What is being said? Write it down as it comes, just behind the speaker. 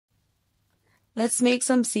Let's make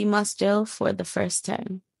some sea moss gel for the first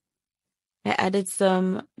time. I added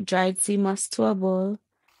some dried sea moss to a bowl.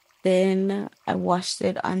 Then I washed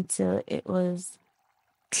it until it was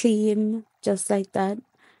clean, just like that.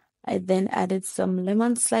 I then added some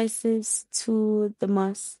lemon slices to the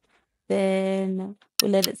moss. Then we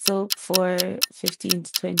let it soak for 15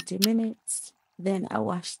 to 20 minutes. Then I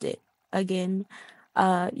washed it again.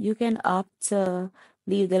 You can opt to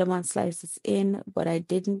leave the lemon slices in, but I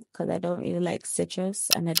didn't because I don't really like citrus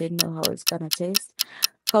and I didn't know how it's gonna taste.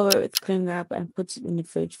 Cover it with cling wrap and put it in the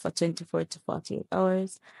fridge for 24 to 48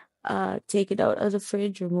 hours. Take it out of the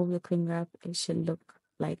fridge, remove the cling wrap. It should look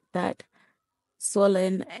like that,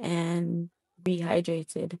 swollen and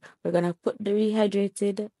rehydrated. We're gonna put the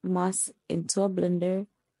rehydrated moss into a blender.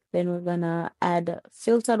 Then we're gonna add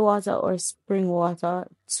filtered water or spring water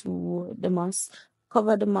to the moss.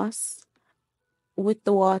 Cover the moss with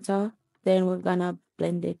the water. Then we're gonna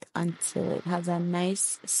blend it until it has a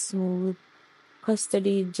nice, smooth,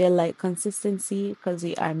 custardy gel-like consistency because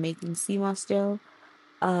we are making sea moss gel.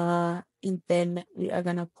 And then we are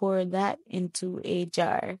gonna pour that into a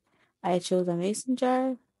jar. I chose a mason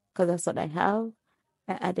jar because that's what I have.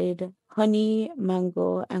 I added honey,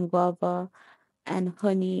 mango, and guava, and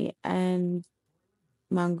honey and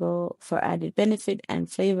mango for added benefit and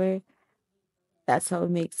flavor. That's how we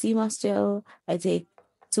make sea moss gel. I take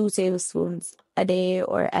 2 tablespoons a day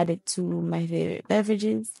or add it to my favorite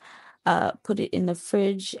beverages. Put it in the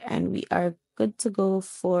fridge, and we are good to go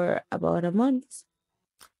for about a month.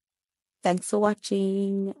 Thanks for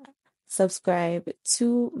watching. Subscribe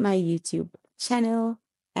to my YouTube channel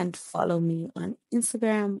and follow me on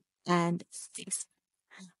Instagram and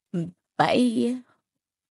Facebook. Bye.